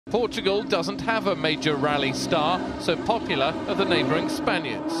Portugal doesn't have a major rally star, so popular are the neighbouring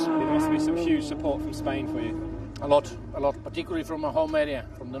Spaniards. There must be some huge support from Spain for you. A lot, particularly from my home area,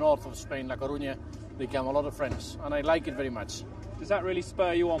 from the north of Spain, La Coruña. They become a lot of friends, and I like it very much. Does that really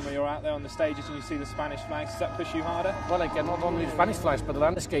spur you on when you're out there on the stages and you see the Spanish flags? Does that push you harder? Well, I get not only Spanish flags, but the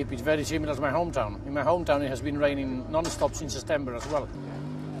landscape is very similar to my hometown. In my hometown, it has been raining non-stop since September as well.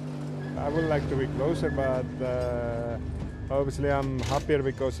 I would like to be closer, but obviously I'm happier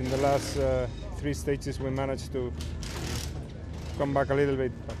because in the last 3 stages we managed to come back a little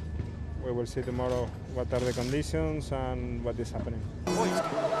bit. But we will see tomorrow what are the conditions and what is happening.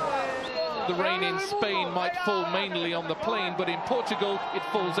 The rain in Spain might fall mainly on the plain, but in Portugal it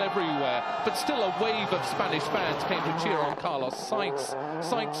falls everywhere. But still a wave of Spanish fans came to cheer on Carlos Sainz.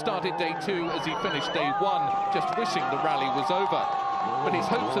 Sainz started day 2 as he finished day 1, just wishing the rally was over. But his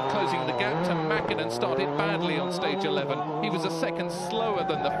hopes of closing the gap to Makinen started badly on stage 11. He was a second slower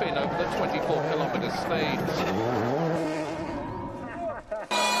than the Finn over the 24-kilometre stage.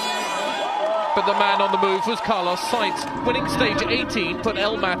 But the man on the move was Carlos Sainz. Winning stage 18 put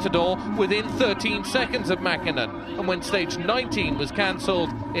El Matador within 13 seconds of Makinen. And when stage 19 was cancelled,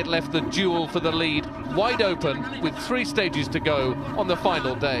 it left the duel for the lead wide open with 3 stages to go on the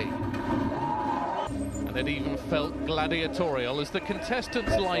final day. And it even felt gladiatorial as the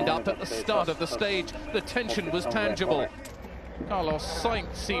contestants lined up at the start of the stage. The tension was tangible. Carlos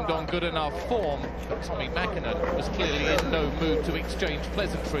Sainz seemed on good enough form, but Tommi Makinen was clearly in no mood to exchange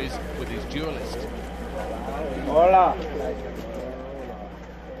pleasantries with his duelist. Hola.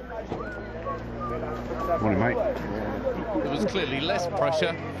 Morning, mate. There was clearly less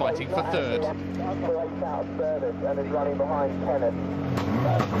pressure fighting for third.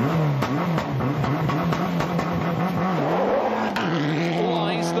 All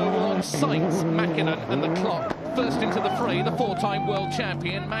eyes though were on Sainz, Makinen and the clock. First into the fray, the 4-time world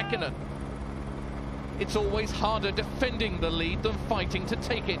champion Makinen. It's always harder defending the lead than fighting to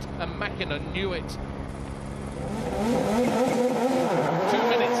take it, and Makinen knew it. 2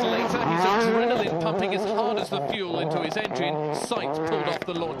 minutes later, his adrenaline pumping as hard as the fuel into his engine, Sainz pulled off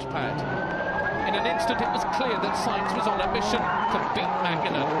the launch pad. In an instant, it was clear that Sainz was on a mission to beat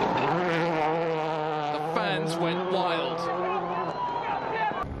Makinen. The fans went wild.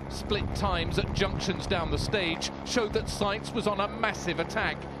 Split times at junctions down the stage showed that Sainz was on a massive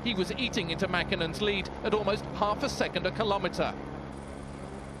attack. He was eating into Makinen's lead at almost half a second a kilometre.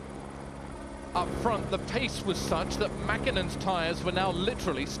 Up front, the pace was such that Makinen's tyres were now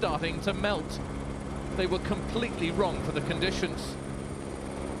literally starting to melt. They were completely wrong for the conditions.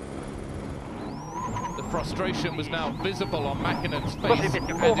 The frustration was now visible on Makinen's face and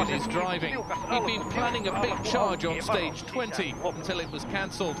in his driving. He'd been planning a big charge on stage 20 until it was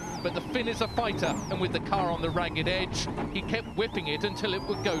cancelled, but the Finn is a fighter, and with the car on the ragged edge, he kept whipping it until it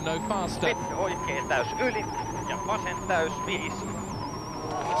would go no faster.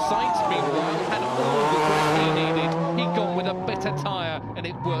 Sainz, meanwhile, had all the grip he needed. He'd gone with a better tyre, and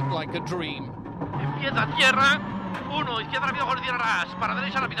it worked like a dream.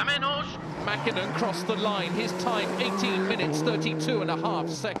 Makinen crossed the line, his time 18 minutes 32.5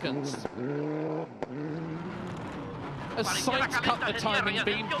 seconds. As Sainz cut the timing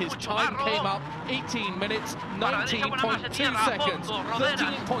beam, his time came up 18 minutes 19.2 seconds,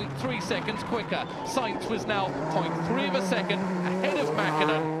 13.3 seconds quicker. Sainz was now 0.3 of a second ahead of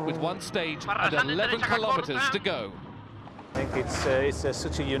Makinen with 1 stage and 11 kilometres to go. I think it's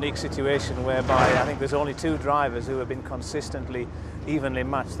such a unique situation whereby I think there's only 2 drivers who have been consistently evenly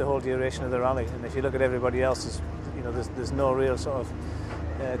matched the whole duration of the rally, and if you look at everybody else, you know, there's no real sort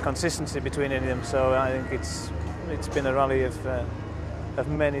of consistency between any of them. So I think it's been a rally of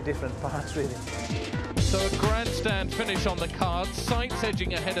many different parts, really. So a grandstand finish on the cards. Sainz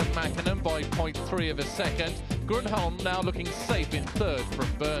edging ahead of Makinen by 0.3 of a second. Grunholm now looking safe in third from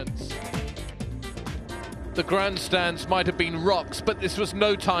Burns. The grandstands might have been rocks, but this was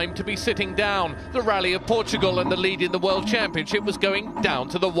no time to be sitting down. The Rally of Portugal and the lead in the World Championship was going down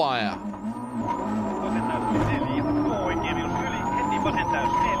to the wire.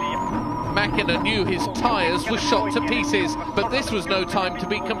 Makinen knew his tyres were shot to pieces, but this was no time to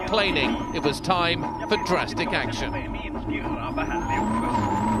be complaining. It was time for drastic action.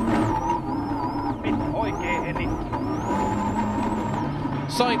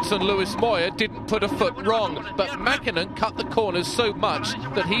 Sainz and Lewis Moyer didn't put a foot wrong, but Makinen cut the corners so much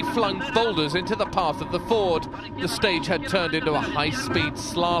that he flung boulders into the path of the Ford. The stage had turned into a high-speed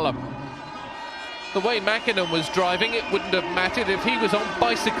slalom. The way Makinen was driving, it wouldn't have mattered if he was on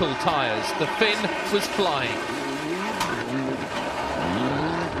bicycle tyres. The Finn was flying.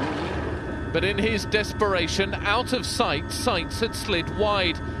 But in his desperation, out of sight, Sainz had slid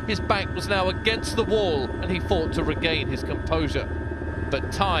wide. His back was now against the wall and he fought to regain his composure.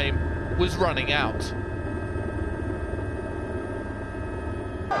 But time was running out.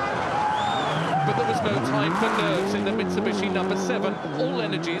 But there was no time for nerves in the Mitsubishi number 7. All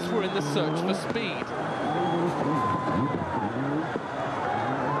energies were in the search for speed.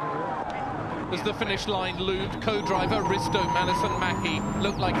 As the finish line loomed, co-driver Risto Manison-Mäki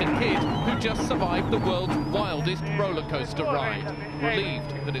looked like a kid who just survived the world's wildest rollercoaster ride,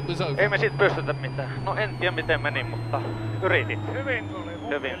 relieved that it was over. Ei me sit pystytä mitään. No en tiedä miten meni, mutta yritin. Hyvin tuli.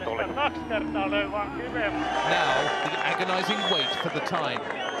 Now, the agonising wait for the time.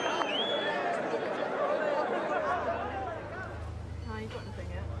 No, you got anything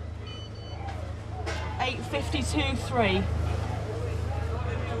yet? 8:52.3.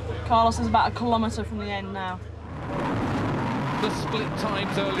 Carlos is about a kilometre from the end now. The split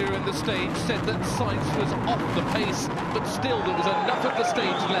times earlier in the stage said that Sainz was off the pace, but still there was enough of the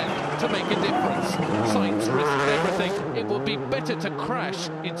stage left to make a difference. Sainz risked everything. It would be better to crash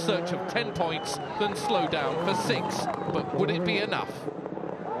in search of 10 points than slow down for 6. But would it be enough?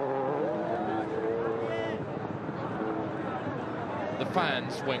 The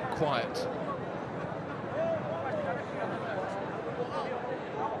fans went quiet.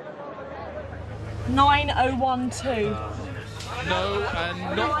 .9012. No,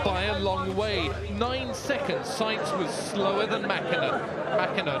 and not by a long way. 9 seconds, Sainz was slower than Makinen.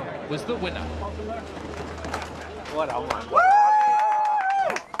 Makinen was the winner.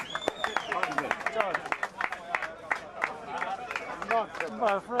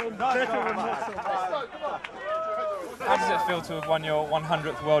 How does it feel to have won your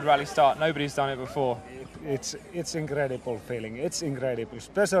 100th World Rally start? Nobody's done it before. It's incredible feeling. It's incredible,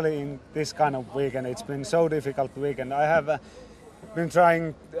 especially in this kind of weekend. It's been so difficult weekend. I have been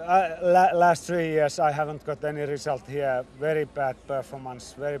trying last 3 years. I haven't got any result here. Very bad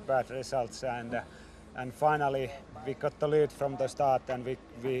performance, very bad results, and finally we got the lead from the start, and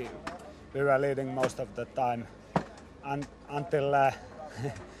we were leading most of the time, and until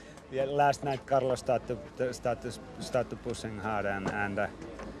yeah, last night Carlo started pushing hard, and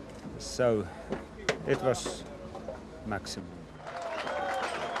so. It was maximum.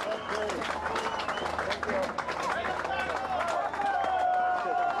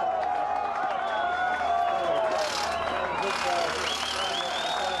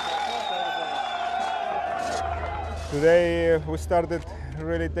 Today we started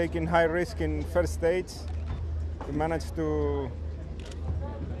really taking high risk in first stage. We managed to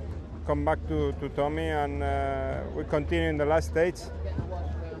come back to Tommi, and we continue in the last stage.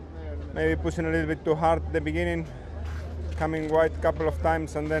 Maybe pushing a little bit too hard at the beginning, coming wide a couple of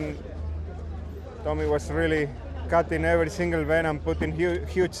times, and then Tommi was really cutting every single bend and putting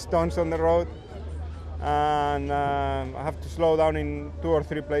huge stones on the road. And I have to slow down in 2 or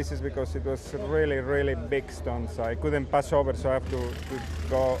 3 places because it was really big stones. I couldn't pass over, so I have to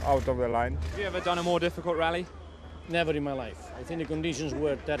go out of the line. Have you ever done a more difficult rally? Never in my life. I think the conditions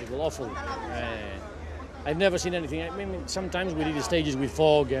were terrible, awful. I've never seen anything. I mean, sometimes we did the stages with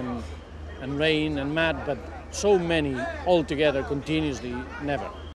fog and rain and mud, but so many all together continuously, never.